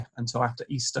until after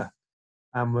Easter.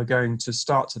 And we're going to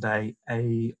start today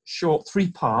a short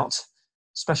 3-part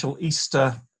special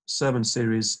Easter sermon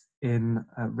series in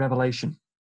Revelation.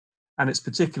 And it's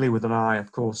particularly with an eye,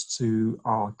 of course, to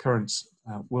our current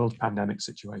world pandemic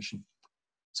situation.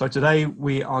 So today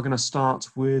we are going to start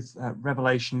with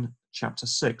Revelation chapter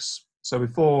 6. So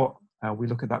before we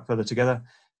look at that further together,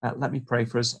 let me pray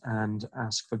for us and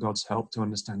ask for God's help to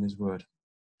understand his word.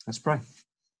 Let's pray.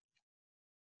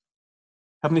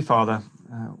 Heavenly Father,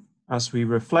 as we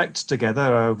reflect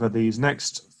together over these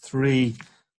next 3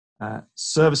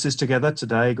 services together,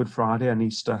 today, Good Friday and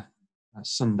Easter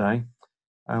Sunday,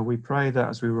 we pray that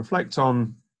as we reflect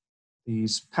on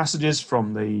these passages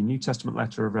from the New Testament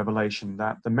letter of Revelation,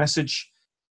 that the message,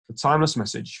 the timeless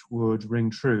message, would ring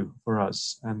true for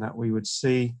us, and that we would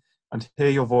see and hear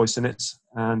your voice in it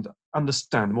and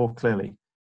understand more clearly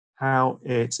how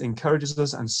it encourages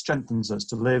us and strengthens us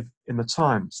to live in the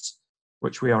times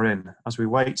which we are in, as we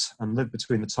wait and live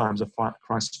between the times of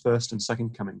Christ's first and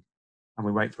second coming, and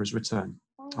we wait for his return.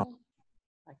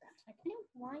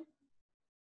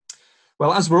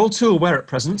 Well, as we're all too aware at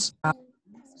present,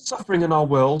 suffering in our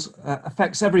world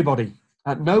affects everybody.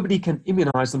 Nobody can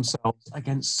immunize themselves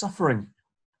against suffering,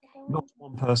 not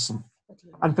one person.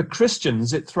 And for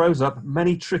Christians, it throws up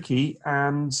many tricky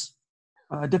and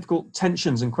difficult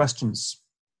tensions and questions.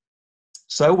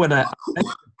 So when hang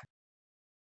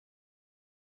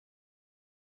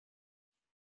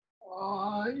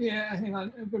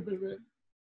on.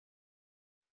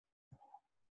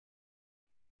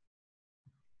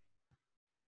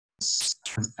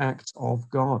 An act of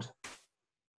God.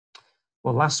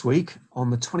 Well, last week, on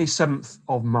the 27th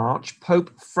of March,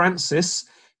 Pope Francis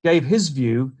gave his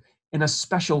view in a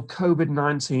special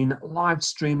COVID-19 live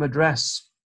stream address.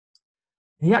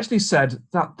 He actually said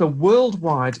that the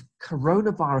worldwide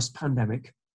coronavirus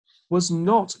pandemic was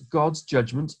not God's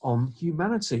judgment on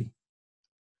humanity.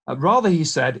 Rather, he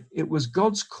said, it was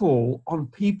God's call on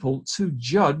people to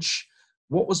judge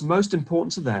what was most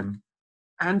important to them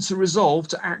and to resolve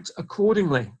to act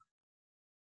accordingly.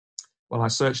 Well, I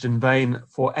searched in vain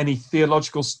for any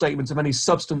theological statement of any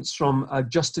substance from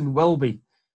Justin Welby,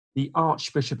 the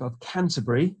Archbishop of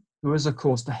Canterbury, who is, of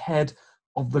course, the head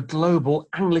of the global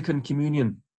Anglican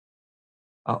Communion.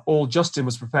 All Justin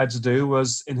was prepared to do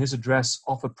was, in his address,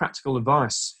 offer practical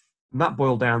advice, and that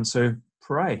boiled down to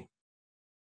pray.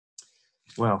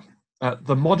 Well,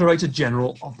 the Moderator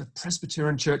General of the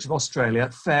Presbyterian Church of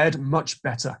Australia fared much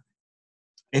better.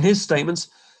 In his statement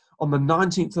on the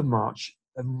 19th of March,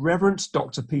 the Reverend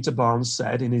Dr. Peter Barnes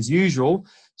said, in his usual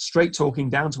straight-talking,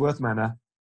 down-to-earth manner,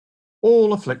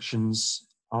 all afflictions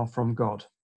are from God.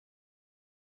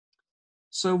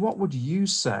 So what would you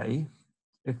say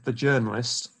if the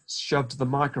journalist shoved the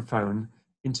microphone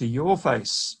into your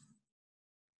face?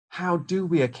 How do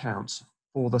we account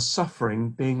for the suffering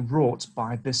being wrought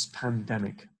by this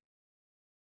pandemic?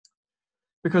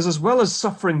 Because as well as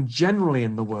suffering generally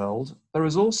in the world, there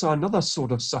is also another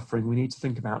sort of suffering we need to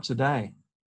think about today.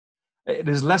 It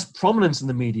is less prominent in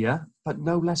the media, but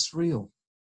no less real.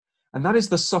 And that is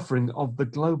the suffering of the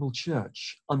global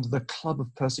church under the club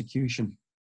of persecution.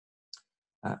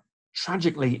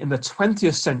 Tragically, in the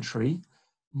 20th century,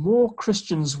 more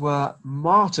Christians were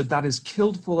martyred, that is,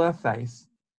 killed for their faith,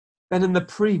 than in the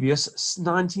previous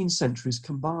 19 centuries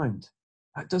combined.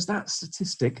 Does that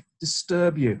statistic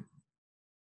disturb you?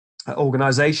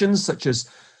 Organizations such as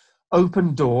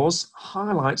Open Doors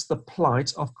highlights the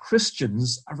plight of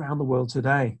Christians around the world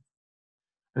today.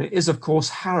 And it is, of course,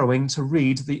 harrowing to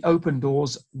read the Open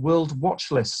Doors World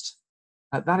Watch List.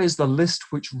 That is the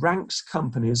list which ranks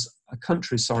countries,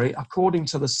 according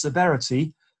to the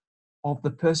severity of the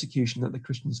persecution that the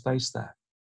Christians face there.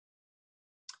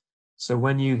 So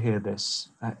when you hear this,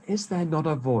 is there not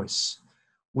a voice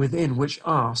within which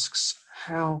asks,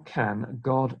 how can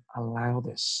God allow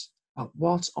this?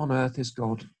 What on earth is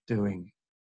God doing?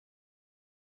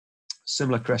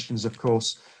 Similar questions, of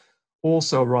course,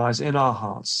 also arise in our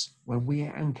hearts when we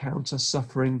encounter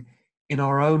suffering in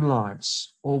our own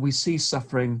lives, or we see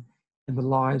suffering in the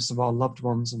lives of our loved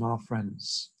ones and our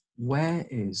friends. Where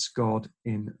is God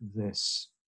in this?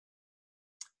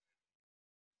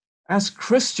 As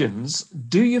Christians,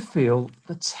 do you feel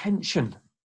the tension?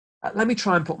 Let me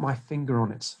try and put my finger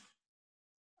on it.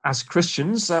 As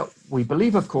Christians, we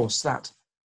believe, of course, that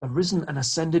the risen and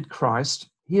ascended Christ,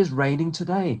 he is reigning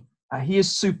today. He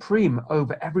is supreme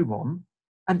over everyone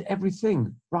and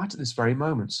everything right at this very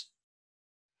moment.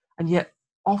 And yet,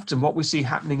 often what we see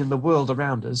happening in the world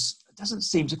around us doesn't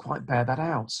seem to quite bear that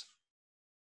out.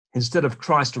 Instead of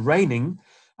Christ reigning,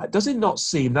 does it not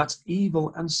seem that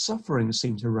evil and suffering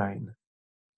seem to reign?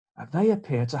 they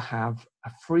appear to have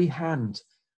a free hand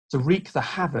to wreak the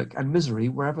havoc and misery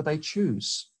wherever they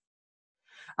choose.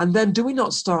 And then do we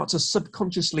not start to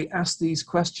subconsciously ask these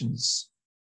questions?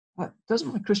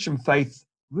 Doesn't my Christian faith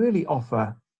really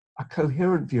offer a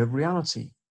coherent view of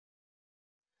reality?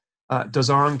 Does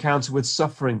our encounter with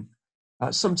suffering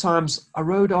sometimes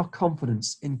erode our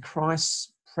confidence in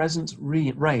Christ's present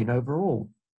reign over all?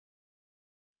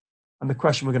 And the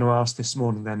question we're going to ask this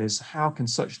morning then is, how can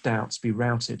such doubts be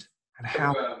routed, and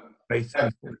how can faith be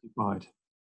fortified?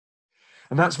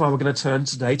 And that's why we're going to turn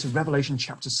today to Revelation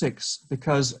chapter 6,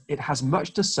 because it has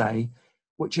much to say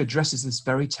which addresses this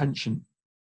very tension.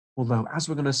 Although, as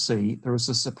we're going to see, there is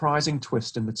a surprising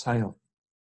twist in the tale.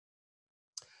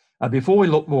 Before we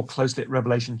look more closely at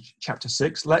Revelation chapter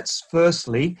 6, let's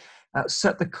firstly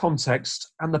set the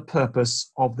context and the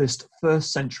purpose of this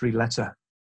first century letter.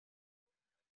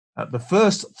 The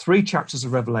first 3 chapters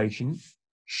of Revelation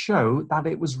show that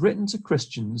it was written to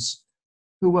Christians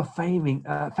who were facing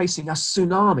a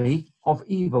tsunami of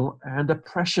evil and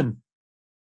oppression.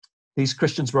 These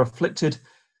Christians were afflicted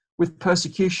with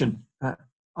persecution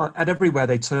at everywhere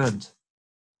they turned.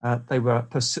 They were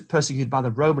persecuted by the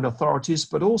Roman authorities,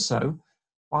 but also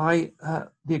by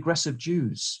the aggressive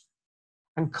Jews.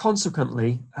 And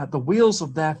consequently, the wheels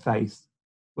of their faith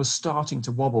were starting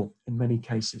to wobble in many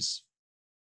cases.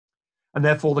 And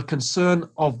therefore, the concern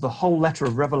of the whole letter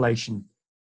of Revelation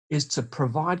is to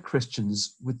provide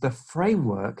Christians with the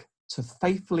framework to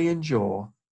faithfully endure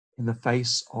in the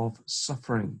face of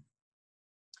suffering.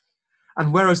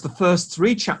 And whereas the first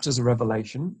 3 chapters of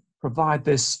Revelation provide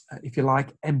this, if you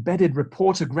like, embedded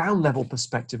reporter ground level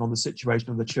perspective on the situation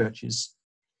of the churches,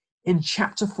 in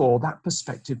chapter 4, that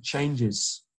perspective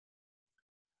changes.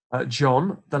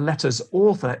 John, the letter's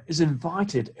author, is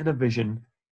invited in a vision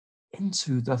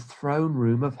into the throne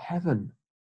room of heaven.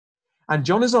 And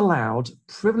John is allowed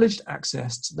privileged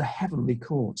access to the heavenly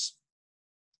courts.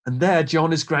 And there,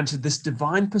 John is granted this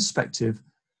divine perspective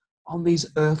on these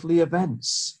earthly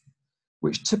events,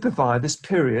 which typify this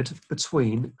period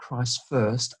between Christ's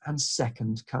first and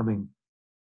second coming.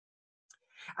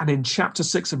 And in chapter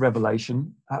 6 of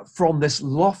Revelation, from this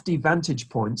lofty vantage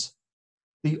point,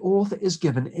 the author is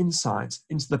given insight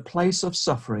into the place of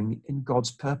suffering in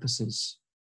God's purposes.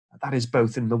 That is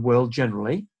both in the world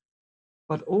generally,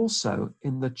 but also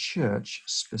in the church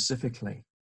specifically.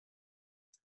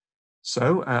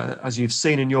 So, as you've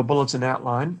seen in your bulletin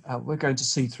outline, we're going to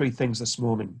see 3 things this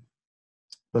morning.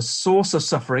 The source of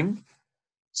suffering,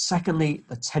 secondly,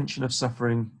 the tension of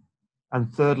suffering,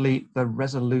 and thirdly, the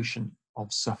resolution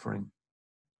of suffering.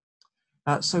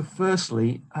 So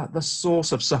firstly, the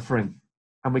source of suffering,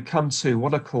 and we come to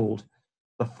what are called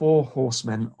the 4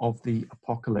 horsemen of the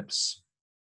apocalypse.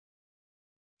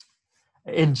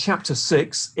 In chapter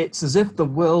 6, it's as if the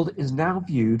world is now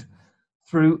viewed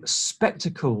through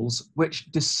spectacles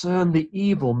which discern the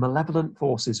evil, malevolent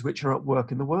forces which are at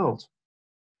work in the world.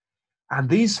 And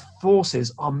these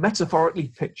forces are metaphorically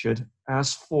pictured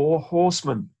as 4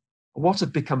 horsemen, what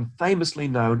have become famously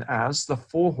known as the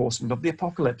 4 horsemen of the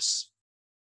apocalypse.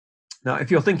 Now,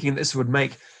 if you're thinking this would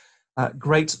make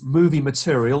great movie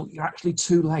material, you're actually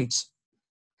too late,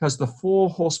 because the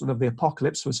 4 horsemen of the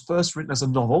apocalypse was first written as a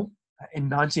novel in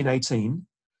 1918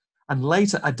 and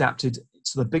later adapted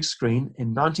to the big screen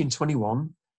in 1921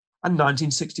 and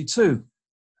 1962.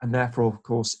 And therefore, of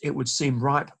course, it would seem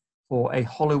ripe for a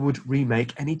Hollywood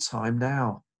remake any time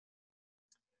now.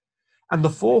 And the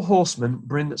 4 horsemen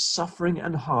bring suffering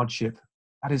and hardship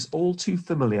that is all too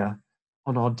familiar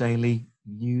on our daily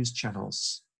news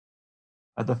channels.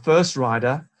 The first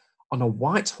rider on a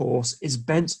white horse is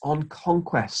bent on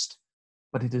conquest,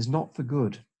 but it is not for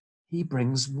good. He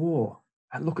brings war.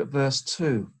 And look at verse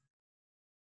 2.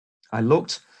 I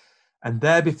looked, and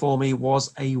there before me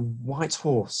was a white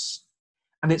horse,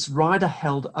 and its rider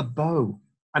held a bow,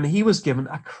 and he was given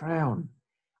a crown,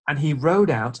 and he rode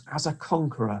out as a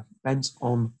conqueror bent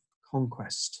on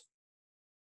conquest.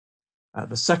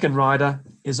 The second rider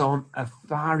is on a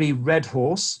fiery red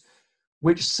horse,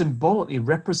 which symbolically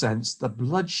represents the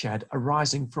bloodshed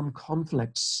arising from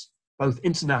conflicts, both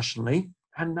internationally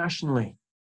and nationally.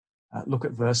 Look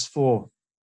at verse 4.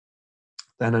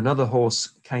 Then another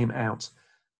horse came out,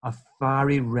 a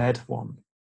fiery red one.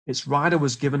 Its rider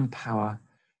was given power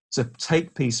to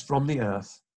take peace from the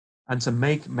earth and to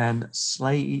make men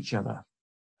slay each other.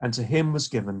 And to him was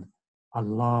given a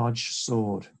large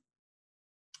sword.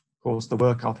 Of course, the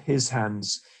work of his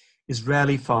hands is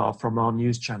rarely far from our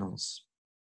news channels.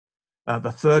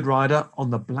 The third rider on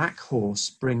the black horse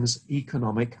brings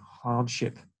economic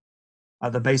hardship.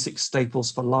 The basic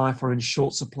staples for life are in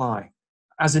short supply,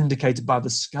 as indicated by the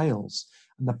scales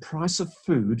and the price of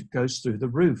food goes through the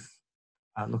roof.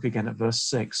 Look again at verse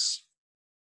 6.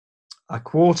 A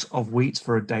quart of wheat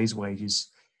for a day's wages,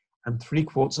 and 3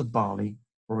 quarts of barley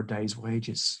for a day's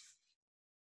wages.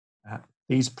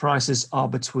 These prices are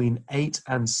between 8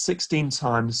 and 16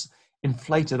 times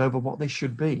inflated over what they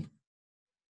should be.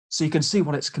 So you can see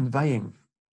what it's conveying.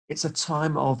 It's a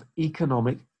time of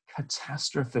economic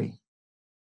catastrophe.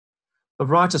 The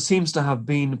writer seems to have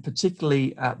been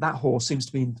particularly, that horse seems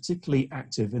to be particularly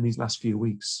active in these last few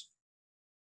weeks.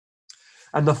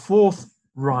 And the fourth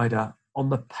rider on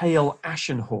the pale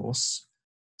ashen horse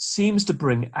seems to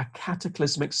bring a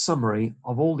cataclysmic summary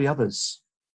of all the others.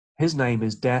 His name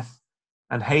is Death,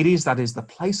 and Hades, that is the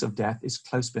place of death, is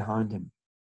close behind him.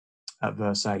 At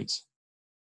verse 8,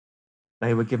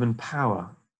 they were given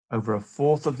power over a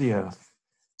fourth of the earth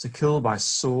to kill by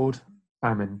sword,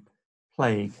 famine,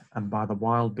 plague, and by the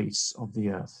wild beasts of the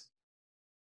earth.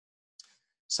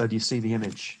 So do you see the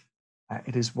image?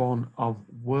 It is one of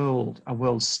a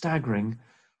world staggering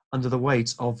under the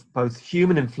weight of both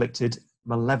human-inflicted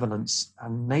malevolence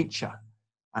and nature,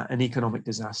 an economic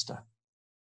disaster.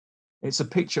 It's a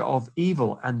picture of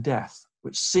evil and death,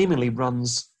 which seemingly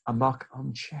runs amok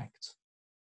unchecked.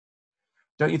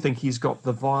 Don't you think he's got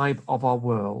the vibe of our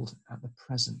world at the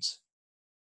present?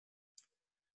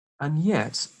 And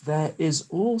yet, there is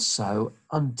also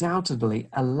undoubtedly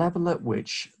a level at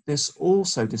which this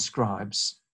also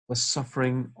describes the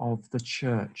suffering of the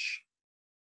church.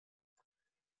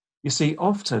 You see,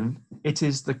 often it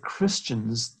is the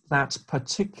Christians that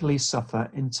particularly suffer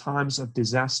in times of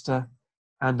disaster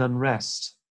and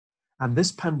unrest, and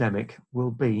this pandemic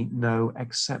will be no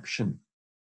exception.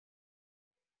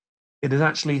 It is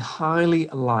actually highly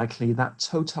likely that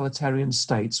totalitarian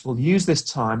states will use this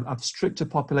time of stricter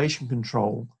population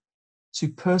control to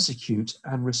persecute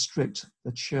and restrict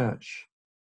the church.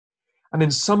 And in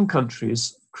some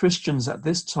countries, Christians at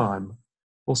this time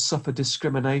will suffer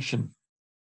discrimination.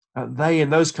 They in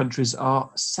those countries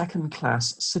are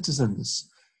second-class citizens,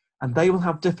 and they will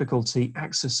have difficulty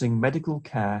accessing medical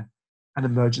care and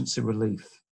emergency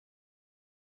relief.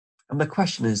 And the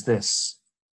question is this: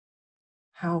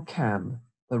 how can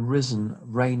the risen,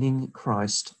 reigning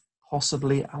Christ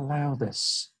possibly allow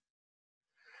this?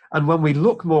 And when we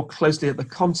look more closely at the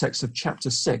context of chapter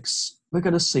 6, we're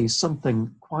going to see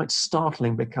something quite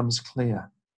startling becomes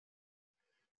clear.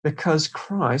 Because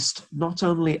Christ not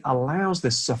only allows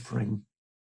this suffering,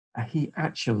 he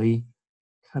actually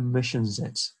commissions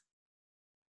it.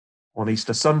 On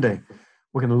Easter Sunday,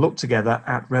 we're going to look together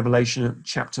at Revelation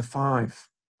chapter 5.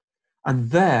 And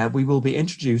there we will be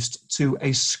introduced to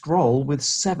a scroll with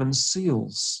 7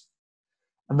 seals.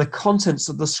 And the contents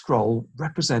of the scroll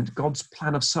represent God's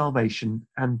plan of salvation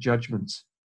and judgment.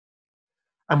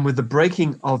 And with the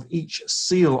breaking of each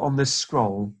seal on this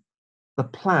scroll, the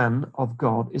plan of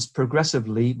God is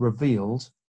progressively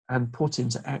revealed and put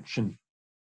into action.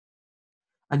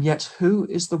 And yet, who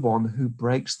is the one who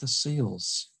breaks the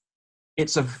seals?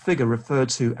 It's a figure referred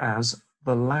to as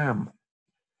the Lamb.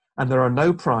 And there are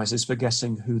no prizes for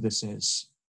guessing who this is.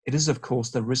 It is, of course,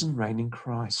 the risen, reigning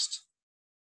Christ.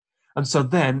 And so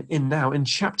then, in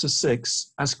chapter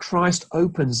 6, as Christ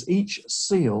opens each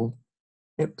seal,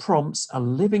 it prompts a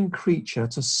living creature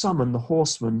to summon the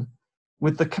horseman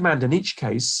with the command, in each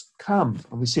case, come.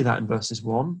 And we see that in verses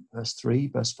 1, verse 3,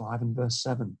 verse 5, and verse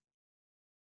 7.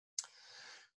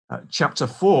 Chapter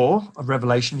 4 of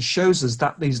Revelation shows us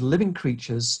that these living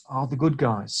creatures are the good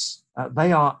guys.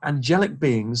 They are angelic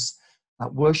beings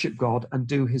that worship God and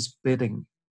do his bidding.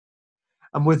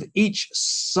 And with each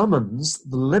summons,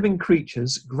 the living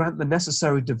creatures grant the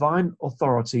necessary divine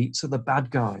authority to the bad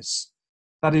guys,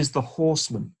 that is, the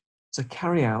horsemen, to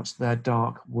carry out their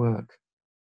dark work.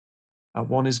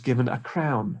 One is given a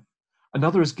crown,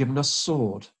 another is given a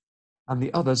sword, and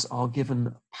the others are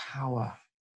given power.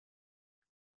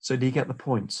 So do you get the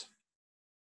point?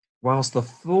 Whilst the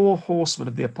 4 horsemen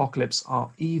of the apocalypse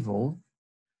are evil,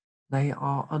 they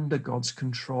are under God's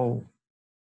control.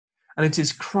 And it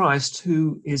is Christ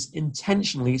who is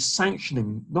intentionally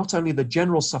sanctioning not only the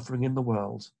general suffering in the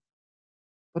world,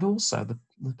 but also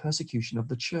the persecution of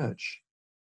the church.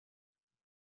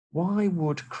 Why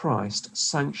would Christ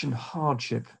sanction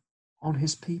hardship on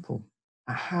his people?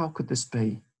 How could this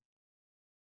be?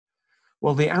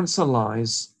 Well, the answer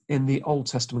lies in the Old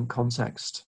Testament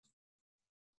context.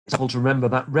 It's helpful to remember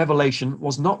that Revelation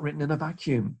was not written in a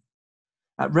vacuum.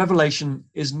 Revelation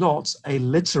is not a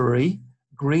literary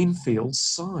greenfield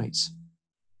site.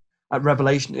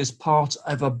 Revelation is part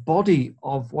of a body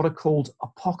of what are called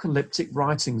apocalyptic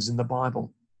writings in the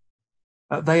Bible.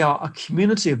 They are a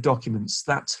community of documents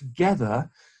that together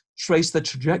trace the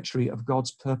trajectory of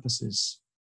God's purposes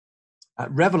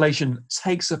Revelation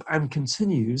takes up and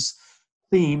continues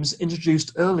themes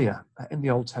introduced earlier in the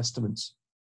Old Testament.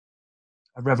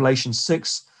 Revelation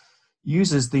 6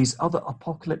 uses these other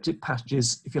apocalyptic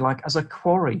passages, if you like, as a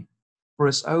quarry for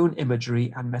its own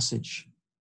imagery and message.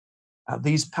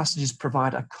 These passages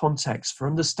provide a context for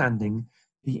understanding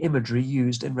the imagery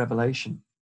used in Revelation.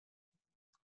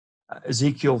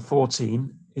 Ezekiel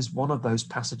 14 is one of those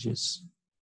passages,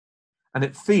 and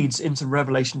it feeds into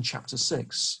Revelation chapter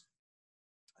 6.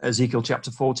 Ezekiel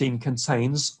chapter 14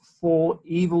 contains 4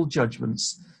 evil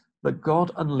judgments that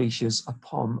God unleashes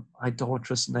upon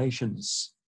idolatrous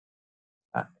nations.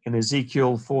 In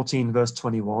Ezekiel 14 verse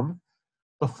 21,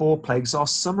 the 4 plagues are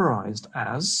summarized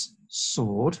as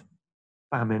sword,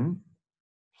 famine,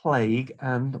 plague,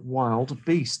 and wild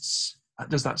beasts.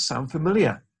 Does that sound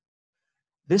familiar?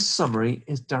 This summary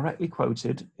is directly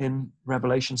quoted in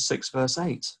Revelation 6 verse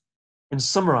 8, in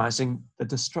summarizing the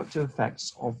destructive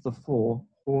effects of the 4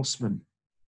 horsemen.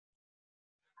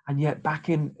 And yet back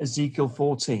in Ezekiel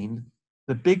 14,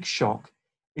 the big shock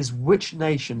is which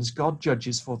nations God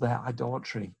judges for their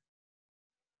idolatry.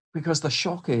 Because the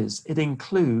shock is, it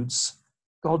includes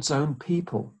God's own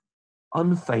people,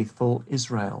 unfaithful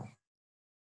Israel.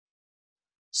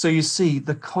 So you see,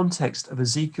 the context of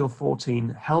Ezekiel 14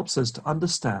 helps us to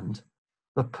understand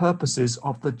the purposes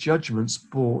of the judgments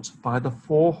brought by the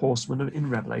 4 horsemen in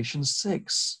Revelation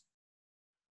 6.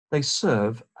 They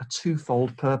serve a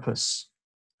twofold purpose: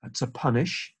 to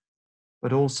punish,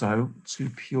 but also to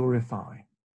purify.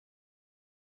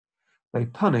 They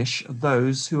punish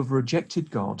those who have rejected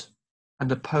God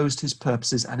and opposed his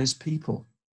purposes and his people,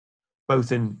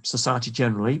 both in society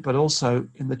generally, but also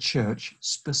in the church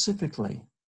specifically.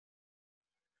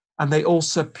 And they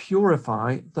also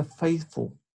purify the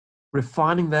faithful,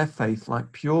 refining their faith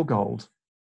like pure gold,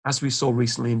 as we saw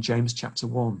recently in James chapter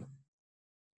 1.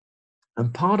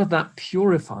 And part of that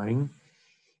purifying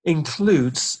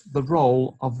includes the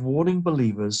role of warning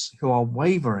believers who are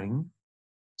wavering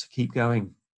to keep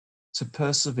going, to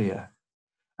persevere,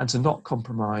 and to not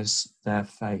compromise their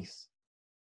faith.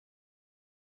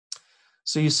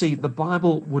 So you see, the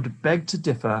Bible would beg to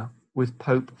differ with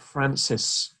Pope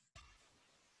Francis.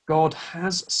 God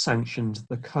has sanctioned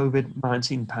the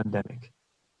COVID-19 pandemic.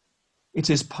 It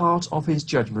is part of his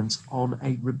judgment on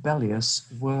a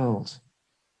rebellious world.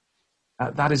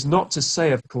 That is not to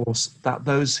say, of course, that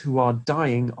those who are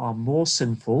dying are more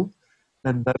sinful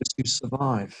than those who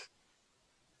survive.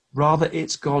 Rather,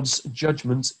 it's God's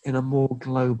judgment in a more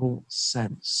global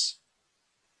sense.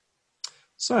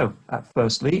 So,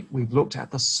 firstly, we've looked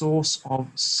at the source of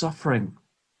suffering.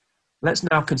 Let's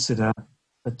now consider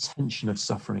the tension of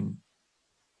suffering.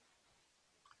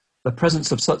 The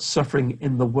presence of such suffering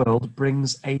in the world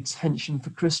brings a tension for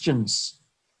Christians.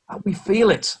 We feel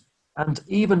it, and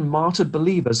even martyred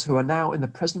believers who are now in the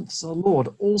presence of the Lord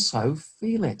also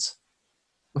feel it.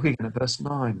 Looking at verse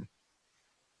 9.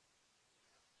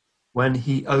 When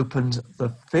he opened the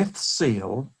 5th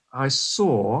seal, I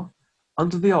saw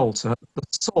under the altar the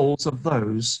souls of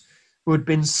those who had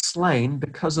been slain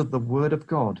because of the word of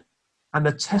God and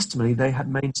the testimony they had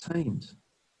maintained.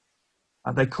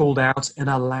 They called out in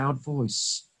a loud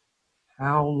voice,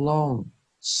 "How long,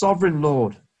 sovereign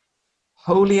Lord,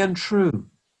 holy and true,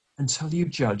 until you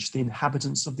judge the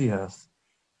inhabitants of the earth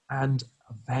and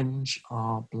avenge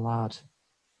our blood?"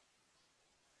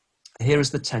 Here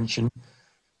is the tension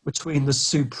between the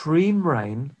supreme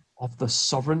reign of the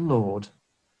sovereign Lord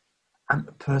and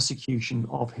the persecution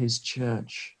of his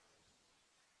church.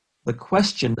 The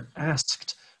question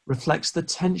asked reflects the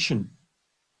tension.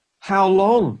 How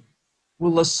long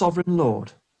will the sovereign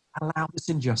Lord allow this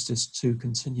injustice to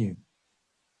continue?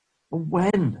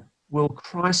 When will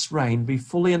Christ's reign be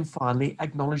fully and finally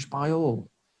acknowledged by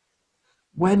all?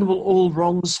 When will all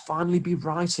wrongs finally be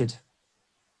righted?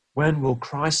 When will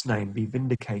Christ's name be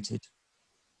vindicated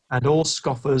and all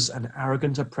scoffers and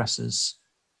arrogant oppressors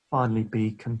finally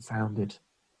be confounded?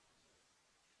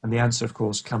 And the answer, of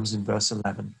course, comes in verse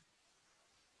 11.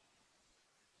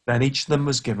 Then each of them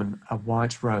was given a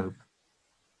white robe,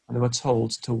 and they were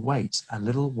told to wait a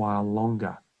little while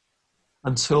longer,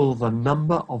 until the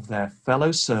number of their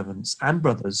fellow servants and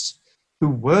brothers who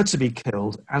were to be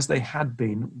killed as they had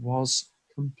been was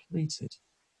completed.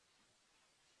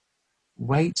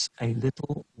 Wait a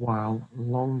little while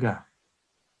longer.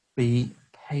 Be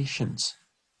patient.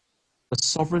 The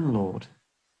sovereign Lord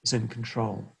is in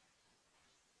control.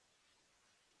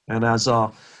 And as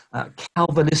our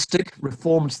Calvinistic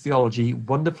Reformed theology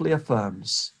wonderfully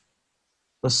affirms,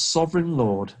 the sovereign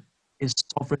Lord is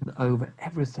sovereign over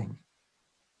everything.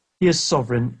 He is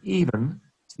sovereign even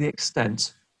to the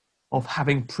extent of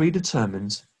having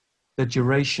predetermined the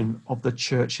duration of the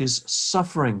church's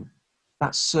suffering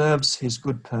that serves his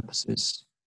good purposes.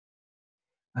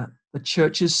 The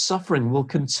church's suffering will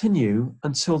continue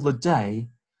until the day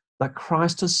that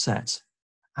Christ has set,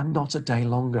 and not a day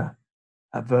longer.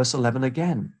 At verse 11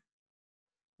 again,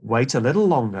 wait a little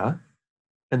longer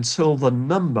until the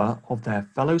number of their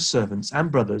fellow servants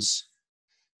and brothers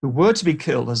who were to be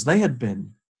killed as they had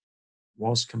been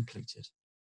was completed.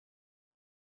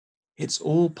 It's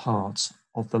all part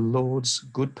of the Lord's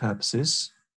good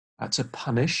purposes to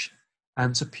punish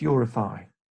and to purify,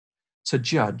 to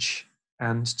judge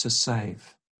and to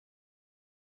save.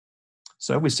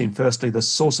 So we've seen firstly the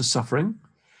source of suffering,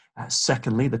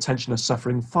 secondly the tension of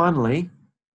suffering, finally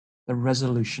the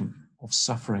resolution of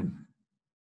suffering.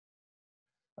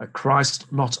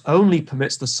 Christ not only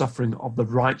permits the suffering of the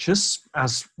righteous,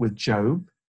 as with Job,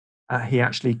 he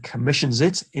actually commissions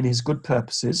it in his good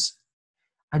purposes,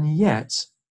 and yet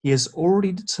he has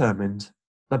already determined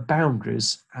the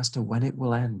boundaries as to when it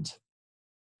will end.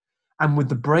 And with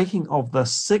the breaking of the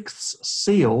sixth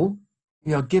seal,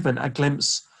 we are given a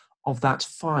glimpse of that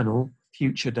final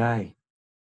future day.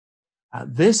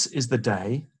 This is the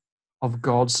day of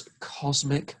God's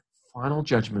cosmic final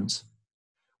judgment,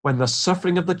 when the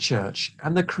suffering of the church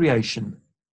and the creation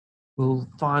will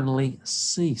finally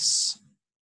cease.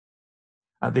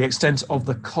 The extent of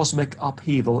the cosmic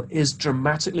upheaval is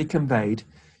dramatically conveyed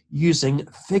using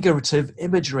figurative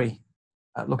imagery.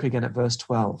 Look again at verse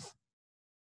 12.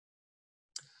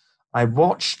 I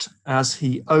watched as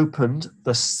he opened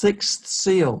the sixth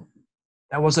seal.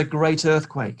 There was a great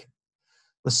earthquake.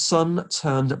 The sun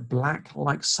turned black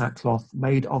like sackcloth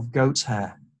made of goat's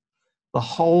hair. The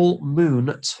whole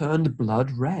moon turned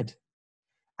blood red,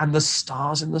 and the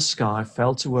stars in the sky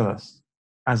fell to earth,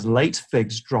 as late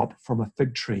figs drop from a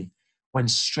fig tree when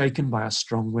shaken by a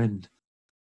strong wind.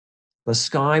 The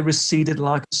sky receded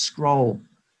like a scroll,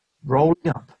 rolling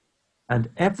up, and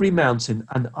every mountain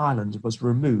and island was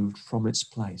removed from its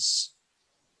place.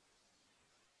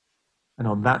 And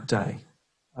on that day,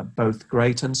 both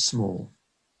great and small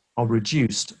are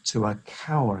reduced to a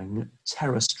cowering,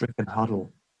 terror-stricken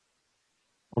huddle.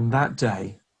 On that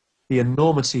day, the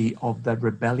enormity of their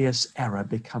rebellious error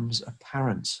becomes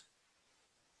apparent.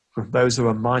 For those who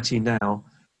are mighty now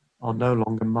are no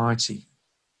longer mighty,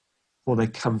 for they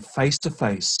come face to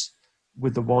face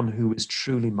with the one who is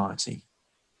truly mighty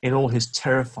in all his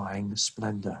terrifying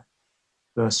splendor.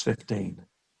 Verse 15.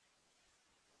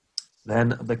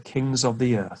 Then the kings of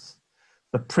the earth,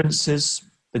 the princes,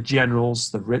 the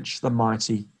generals, the rich, the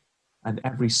mighty, and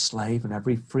every slave and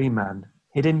every free man,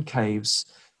 hid in caves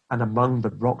and among the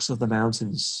rocks of the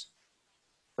mountains.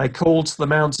 They called to the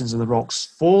mountains and the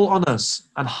rocks, fall on us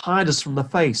and hide us from the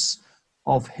face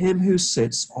of him who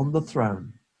sits on the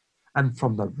throne and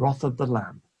from the wrath of the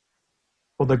Lamb.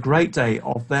 For the great day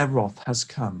of their wrath has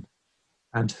come,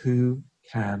 and who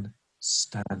can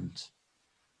stand?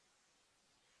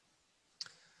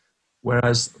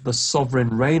 Whereas the sovereign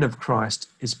reign of Christ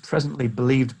is presently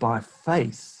believed by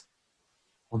faith,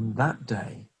 on that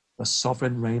day the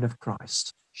sovereign reign of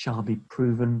Christ shall be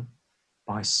proven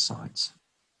by sight.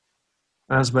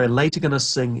 As we're later going to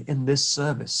sing in this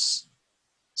service,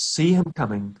 see him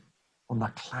coming on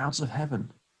the clouds of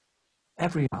heaven.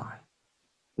 Every eye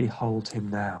behold him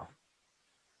now.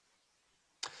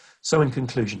 So in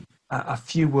conclusion, a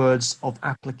few words of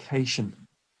application.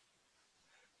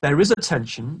 There is a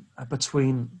tension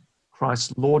between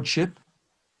Christ's lordship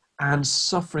and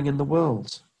suffering in the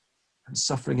world, and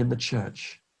suffering in the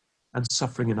church, and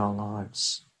suffering in our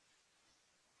lives.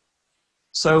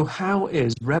 So how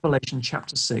is Revelation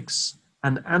chapter 6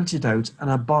 an antidote and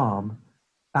a balm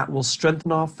that will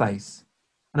strengthen our faith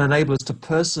and enable us to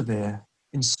persevere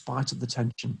in spite of the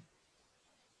tension?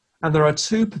 And there are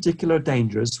two particular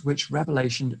dangers which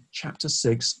Revelation chapter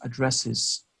 6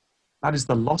 addresses. That is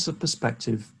the loss of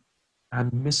perspective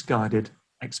and misguided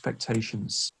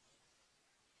expectations.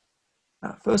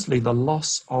 Firstly, the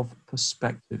loss of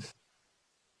perspective.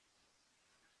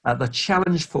 The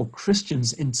challenge for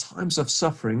Christians in times of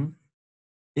suffering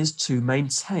is to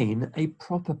maintain a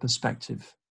proper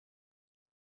perspective.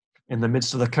 In the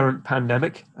midst of the current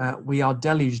pandemic, we are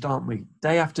deluged, aren't we,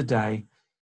 day after day,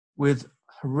 with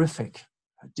horrific,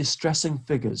 distressing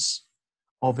figures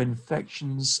of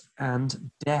infections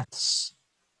and deaths.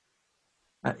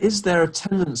 Is there a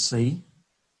tendency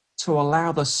to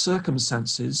allow the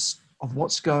circumstances of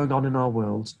what's going on in our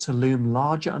world to loom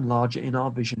larger and larger in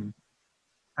our vision,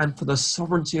 and for the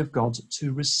sovereignty of God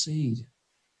to recede?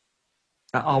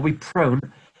 Are we prone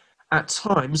at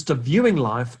times to viewing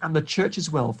life and the church's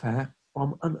welfare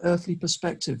from an earthly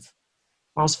perspective,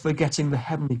 whilst forgetting the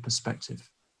heavenly perspective?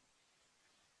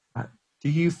 Do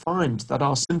you find that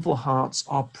our sinful hearts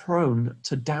are prone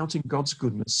to doubting God's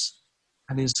goodness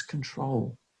and his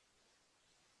control?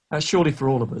 Surely for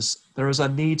all of us, there is a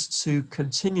need to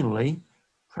continually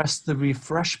press the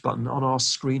refresh button on our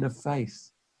screen of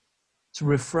faith to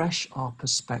refresh our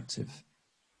perspective.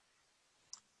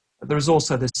 But there is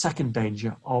also the second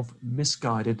danger of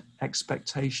misguided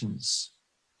expectations.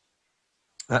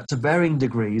 To varying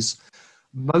degrees,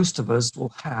 most of us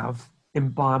will have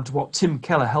imbibed what Tim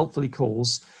Keller helpfully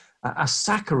calls a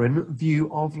saccharine view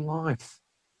of life.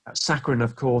 Saccharin,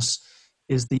 of course,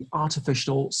 is the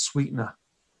artificial sweetener.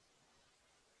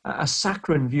 A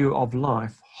saccharine view of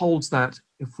life holds that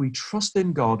if we trust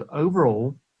in God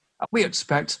overall, we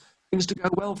expect things to go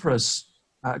well for us.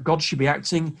 God should be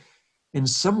acting in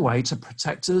some way to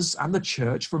protect us and the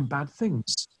church from bad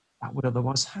things that would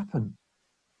otherwise happen.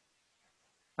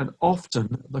 And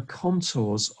often the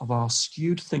contours of our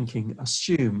skewed thinking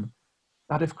assume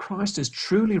that if Christ is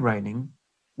truly reigning,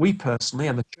 we personally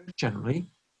and the church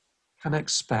generally can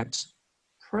expect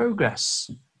progress,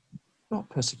 not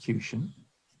persecution,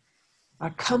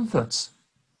 comfort,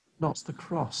 not the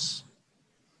cross,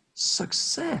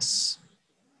 success,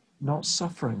 not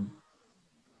suffering,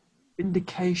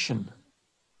 vindication,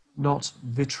 not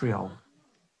vitriol.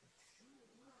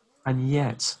 And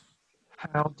yet,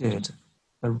 how did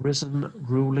the risen,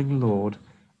 ruling Lord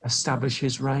establish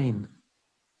his reign?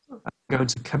 I'm going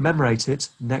to commemorate it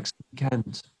next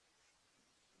weekend.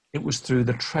 It was through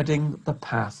the treading the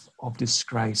path of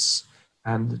disgrace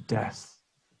and death.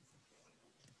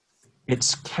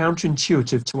 It's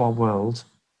counterintuitive to our world,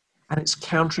 and it's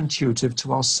counterintuitive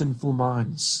to our sinful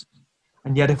minds.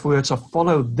 And yet, if we are to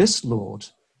follow this Lord,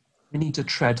 we need to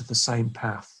tread the same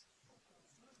path.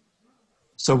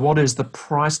 So what is the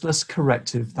priceless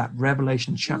corrective that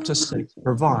Revelation chapter 6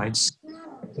 provides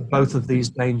for both of these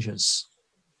dangers?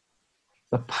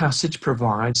 The passage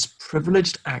provides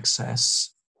privileged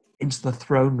access into the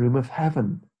throne room of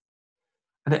heaven,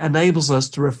 and it enables us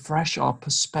to refresh our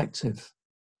perspective.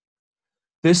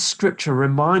 This scripture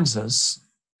reminds us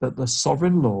that the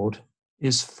sovereign Lord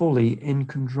is fully in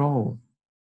control,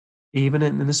 even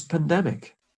in this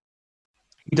pandemic.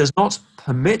 He does not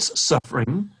permit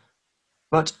suffering,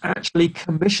 but actually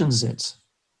commissions it.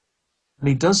 And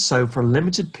he does so for a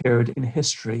limited period in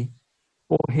history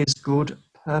for his good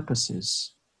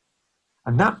purposes.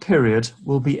 And that period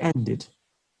will be ended,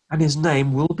 and his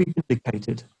name will be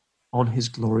vindicated on his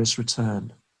glorious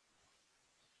return.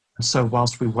 And so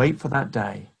whilst we wait for that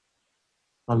day,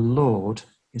 the Lord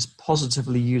is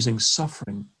positively using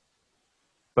suffering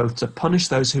both to punish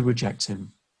those who reject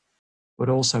him, but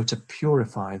also to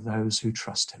purify those who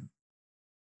trust him.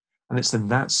 And it's in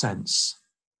that sense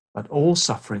that all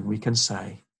suffering, we can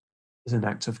say, is an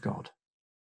act of God.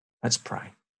 Let's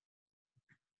pray.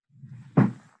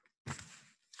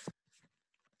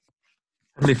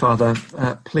 Heavenly Father,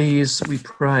 please, we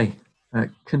pray,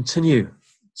 continue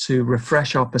to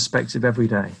refresh our perspective every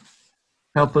day.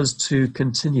 Help us to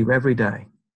continue every day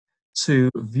to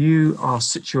view our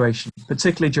situation,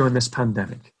 particularly during this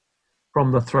pandemic,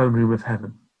 from the throne room of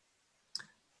heaven.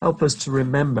 Help us to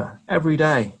remember every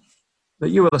day that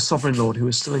you are the sovereign Lord who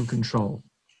is still in control.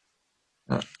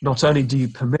 Not only do you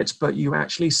permit, but you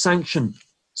actually sanction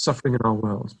suffering in our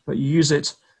world, but you use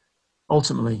it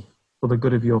ultimately for the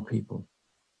good of your people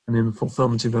and in the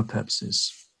fulfillment of your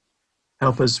purposes.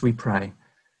 Help us, we pray,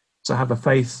 to have a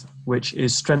faith which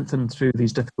is strengthened through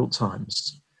these difficult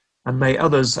times. And may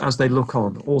others, as they look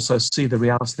on, also see the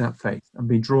reality of that faith and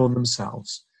be drawn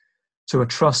themselves to a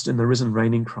trust in the risen,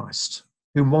 reigning Christ,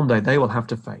 whom one day they will have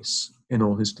to face in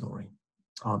all his glory.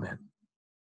 Amen.